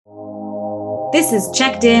This is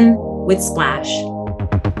Checked In with Splash.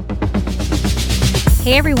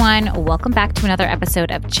 Hey everyone, welcome back to another episode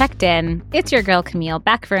of Checked In. It's your girl Camille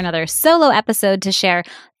back for another solo episode to share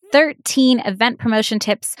 13 event promotion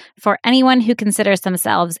tips for anyone who considers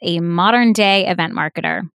themselves a modern day event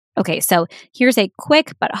marketer. Okay, so here's a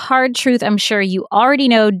quick but hard truth I'm sure you already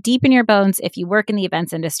know deep in your bones if you work in the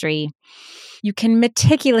events industry. You can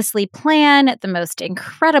meticulously plan the most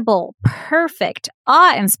incredible, perfect,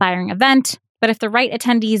 awe-inspiring event, but if the right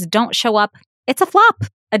attendees don't show up, it's a flop,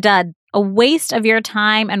 a dud, a waste of your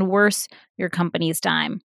time, and worse, your company's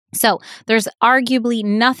time. So there's arguably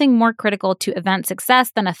nothing more critical to event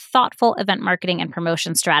success than a thoughtful event marketing and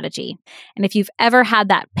promotion strategy. And if you've ever had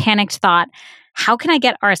that panicked thought, how can I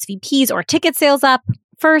get RSVPs or ticket sales up?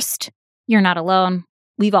 First, you're not alone.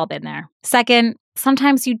 We've all been there. Second,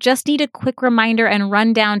 sometimes you just need a quick reminder and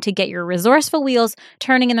rundown to get your resourceful wheels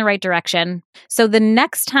turning in the right direction. So the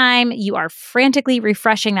next time you are frantically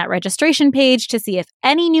refreshing that registration page to see if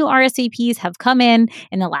any new RSVPs have come in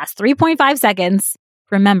the last 3.5 seconds,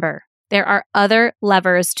 remember, there are other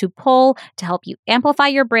levers to pull to help you amplify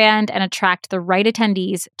your brand and attract the right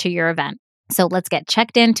attendees to your event. So let's get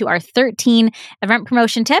checked into our 13 event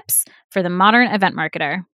promotion tips for the modern event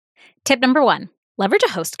marketer. Tip number 1. Leverage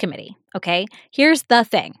a host committee, okay? Here's the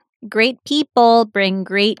thing. Great people bring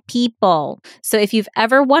great people. So if you've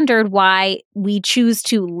ever wondered why we choose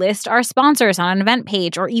to list our sponsors on an event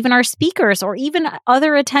page or even our speakers or even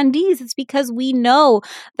other attendees, it's because we know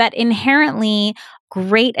that inherently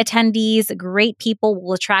great attendees, great people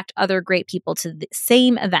will attract other great people to the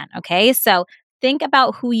same event, okay? So think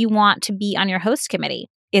about who you want to be on your host committee.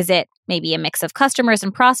 Is it maybe a mix of customers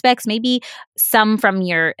and prospects, maybe some from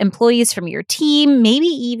your employees from your team, maybe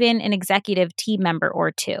even an executive team member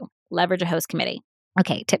or two? Leverage a host committee.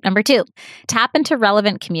 Okay, tip number 2, tap into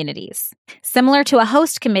relevant communities. Similar to a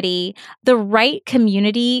host committee, the right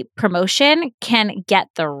community promotion can get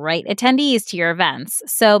the right attendees to your events.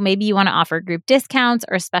 So maybe you want to offer group discounts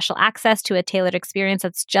or special access to a tailored experience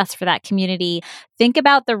that's just for that community. Think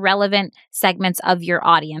about the relevant segments of your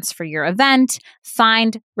audience for your event.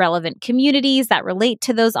 Find relevant communities that relate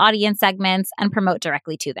to those audience segments and promote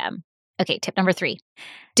directly to them. Okay, tip number 3.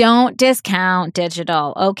 Don't discount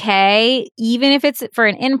digital, okay? Even if it's for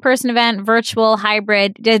an in-person event, virtual,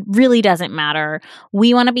 hybrid, it really doesn't matter.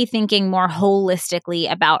 We want to be thinking more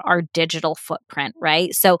holistically about our digital footprint,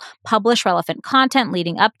 right? So publish relevant content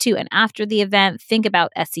leading up to and after the event. Think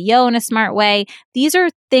about SEO in a smart way. These are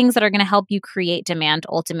things that are going to help you create demand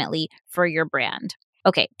ultimately for your brand.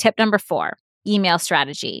 Okay, tip number 4. Email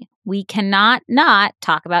strategy. We cannot not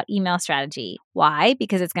talk about email strategy. Why?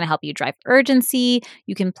 Because it's going to help you drive urgency.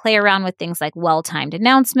 You can play around with things like well-timed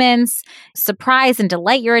announcements, surprise and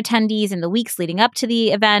delight your attendees in the weeks leading up to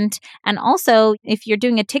the event. And also, if you're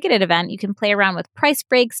doing a ticketed event, you can play around with price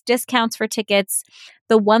breaks, discounts for tickets.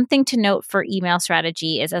 The one thing to note for email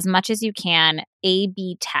strategy is as much as you can,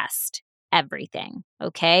 A/B test everything,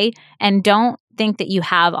 okay? And don't think that you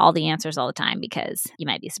have all the answers all the time because you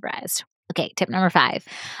might be surprised. Okay, tip number 5,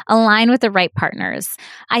 align with the right partners.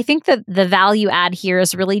 I think that the value add here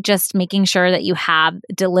is really just making sure that you have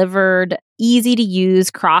delivered easy to use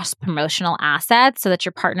cross promotional assets so that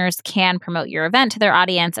your partners can promote your event to their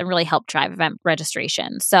audience and really help drive event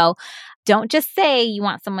registration. So don't just say you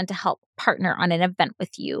want someone to help partner on an event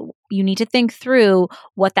with you. You need to think through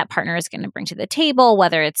what that partner is going to bring to the table,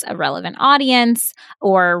 whether it's a relevant audience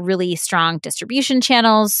or really strong distribution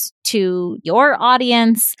channels to your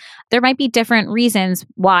audience. There might be different reasons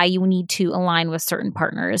why you need to align with certain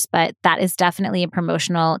partners, but that is definitely a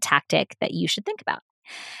promotional tactic that you should think about.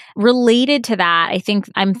 Related to that, I think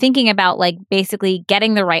I'm thinking about like basically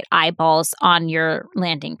getting the right eyeballs on your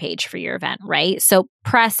landing page for your event, right? So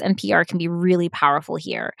press and PR can be really powerful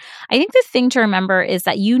here. I think the thing to remember is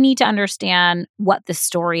that you need to understand what the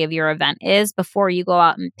story of your event is before you go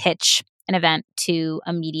out and pitch an event to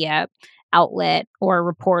a media outlet or a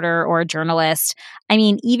reporter or a journalist. I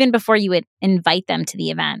mean, even before you would invite them to the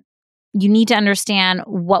event. You need to understand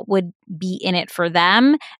what would be in it for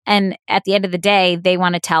them. And at the end of the day, they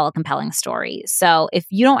want to tell a compelling story. So if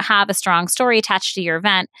you don't have a strong story attached to your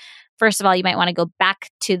event, first of all, you might want to go back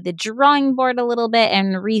to the drawing board a little bit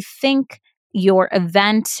and rethink your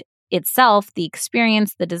event itself, the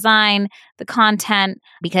experience, the design, the content,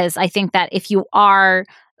 because I think that if you are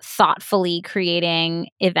thoughtfully creating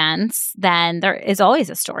events, then there is always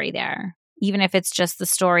a story there. Even if it's just the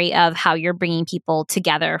story of how you're bringing people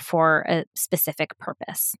together for a specific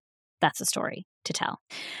purpose. That's a story to tell.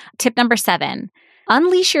 Tip number 7,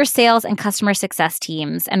 Unleash your sales and customer success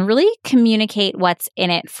teams and really communicate what's in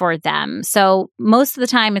it for them. So most of the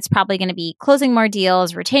time, it's probably going to be closing more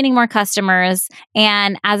deals, retaining more customers.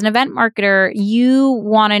 And as an event marketer, you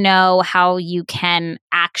want to know how you can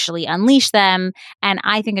actually unleash them. And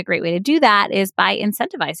I think a great way to do that is by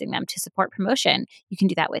incentivizing them to support promotion. You can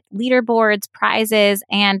do that with leaderboards, prizes,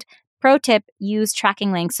 and pro tip, use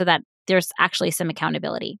tracking links so that there's actually some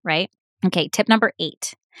accountability, right? Okay, tip number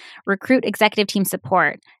 8. Recruit executive team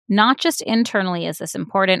support. Not just internally is this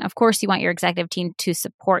important. Of course, you want your executive team to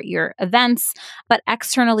support your events, but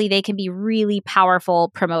externally, they can be really powerful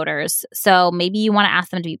promoters. So maybe you want to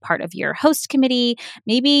ask them to be part of your host committee.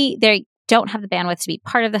 Maybe they don't have the bandwidth to be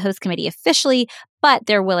part of the host committee officially, but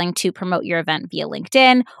they're willing to promote your event via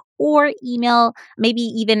LinkedIn or email, maybe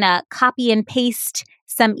even copy and paste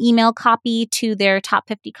some email copy to their top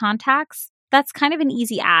 50 contacts. That's kind of an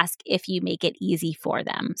easy ask if you make it easy for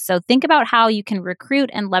them. So think about how you can recruit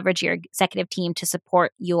and leverage your executive team to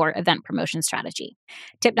support your event promotion strategy.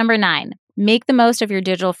 Tip number 9, make the most of your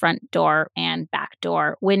digital front door and back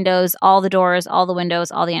door, windows, all the doors, all the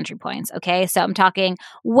windows, all the entry points. Okay, so I'm talking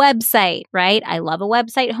website, right? I love a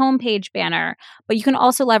website homepage banner, but you can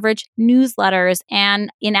also leverage newsletters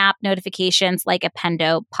and in-app notifications like a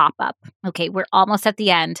Pendo pop-up. Okay, we're almost at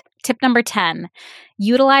the end. Tip number 10,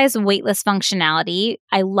 utilize waitlist functionality.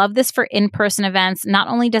 I love this for in-person events. Not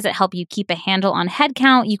only does it help you keep a handle on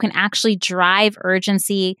headcount, you can actually drive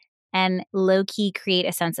urgency and low-key create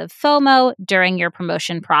a sense of FOMO during your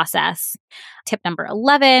promotion process. Tip number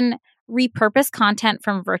 11, repurpose content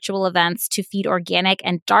from virtual events to feed organic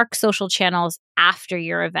and dark social channels after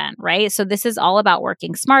your event, right? So this is all about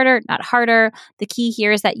working smarter, not harder. The key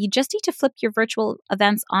here is that you just need to flip your virtual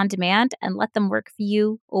events on demand and let them work for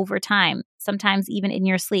you over time, sometimes even in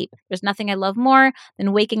your sleep. There's nothing I love more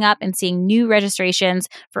than waking up and seeing new registrations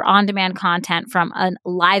for on-demand content from a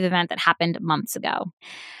live event that happened months ago.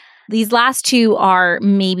 These last two are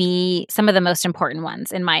maybe some of the most important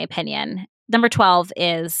ones, in my opinion. Number 12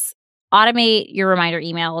 is automate your reminder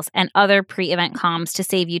emails and other pre-event comms to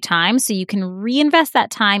save you time so you can reinvest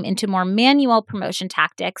that time into more manual promotion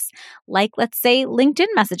tactics, like, let's say, LinkedIn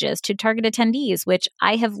messages to target attendees, which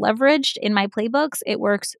I have leveraged in my playbooks. It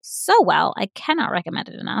works so well. I cannot recommend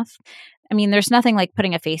it enough. I mean, there's nothing like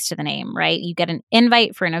putting a face to the name, right? You get an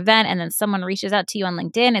invite for an event and then someone reaches out to you on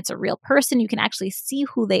LinkedIn. It's a real person. You can actually see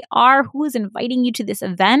who they are, who is inviting you to this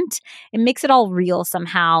event. It makes it all real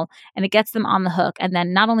somehow and it gets them on the hook. And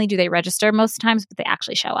then not only do they register most times, but they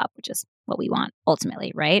actually show up, which is what we want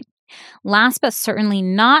ultimately, right? Last but certainly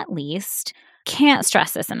not least, can't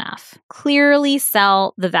stress this enough. Clearly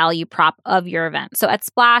sell the value prop of your event. So at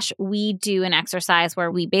Splash, we do an exercise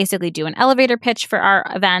where we basically do an elevator pitch for our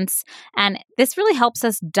events. And this really helps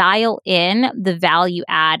us dial in the value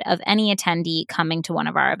add of any attendee coming to one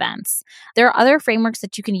of our events. There are other frameworks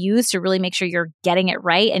that you can use to really make sure you're getting it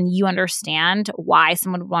right and you understand why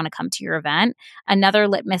someone would want to come to your event. Another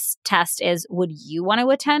litmus test is, would you want to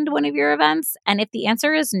attend one of your events? And if the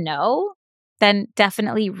answer is no, then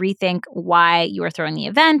definitely rethink why you are throwing the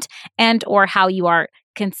event and or how you are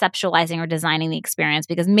conceptualizing or designing the experience,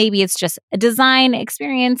 because maybe it's just a design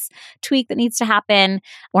experience tweak that needs to happen,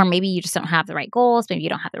 or maybe you just don't have the right goals, maybe you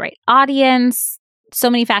don't have the right audience.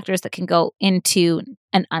 So many factors that can go into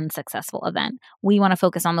an unsuccessful event. We want to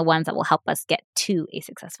focus on the ones that will help us get to a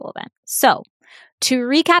successful event. So to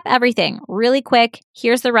recap everything really quick,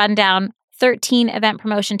 here's the rundown. 13 event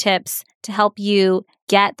promotion tips to help you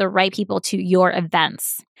get the right people to your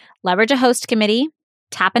events. Leverage a host committee,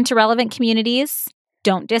 tap into relevant communities,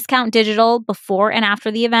 don't discount digital before and after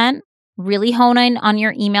the event, really hone in on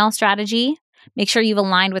your email strategy, make sure you've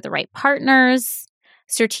aligned with the right partners,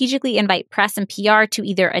 strategically invite press and PR to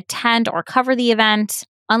either attend or cover the event,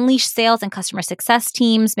 unleash sales and customer success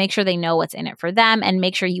teams, make sure they know what's in it for them, and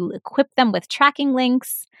make sure you equip them with tracking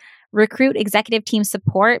links. Recruit executive team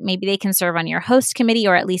support. Maybe they can serve on your host committee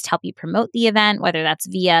or at least help you promote the event, whether that's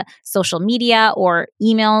via social media or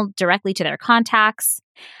email directly to their contacts.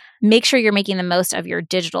 Make sure you're making the most of your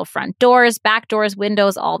digital front doors, back doors,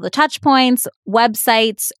 windows, all the touch points,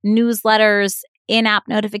 websites, newsletters, in-app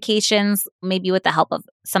notifications, maybe with the help of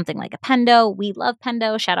something like a Pendo. We love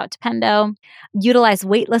Pendo. Shout out to Pendo. Utilize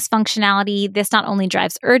waitlist functionality. This not only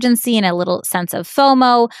drives urgency and a little sense of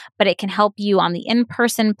FOMO, but it can help you on the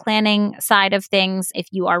in-person planning side of things if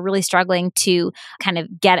you are really struggling to kind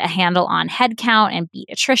of get a handle on headcount and beat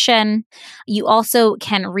attrition. You also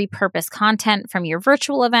can repurpose content from your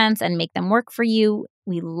virtual events and make them work for you.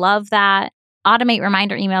 We love that. Automate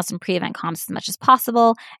reminder emails and pre-event comms as much as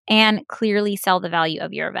possible, and clearly sell the value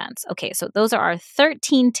of your events. Okay, so those are our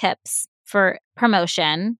 13 tips for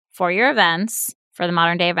promotion for your events for the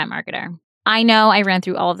modern day event marketer. I know I ran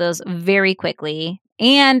through all of those very quickly,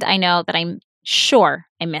 and I know that I'm sure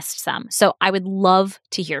I missed some. So I would love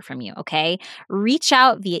to hear from you, okay? Reach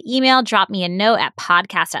out via email, drop me a note at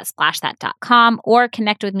podcast@splashthat.com, or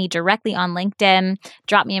connect with me directly on LinkedIn.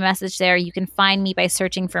 Drop me a message there. You can find me by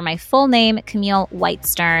searching for my full name, Camille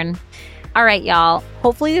Whitestern. All right, y'all.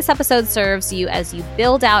 Hopefully this episode serves you as you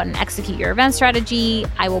build out and execute your event strategy.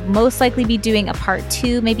 I will most likely be doing a part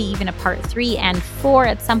 2, maybe even a part 3 and 4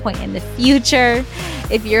 at some point in the future.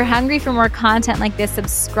 If you're hungry for more content like this,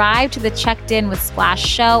 subscribe to the Checked In with Splash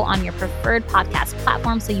show on your preferred podcast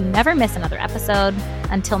platform so you never miss another episode.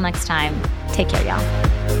 Until next time, take care,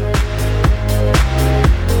 y'all.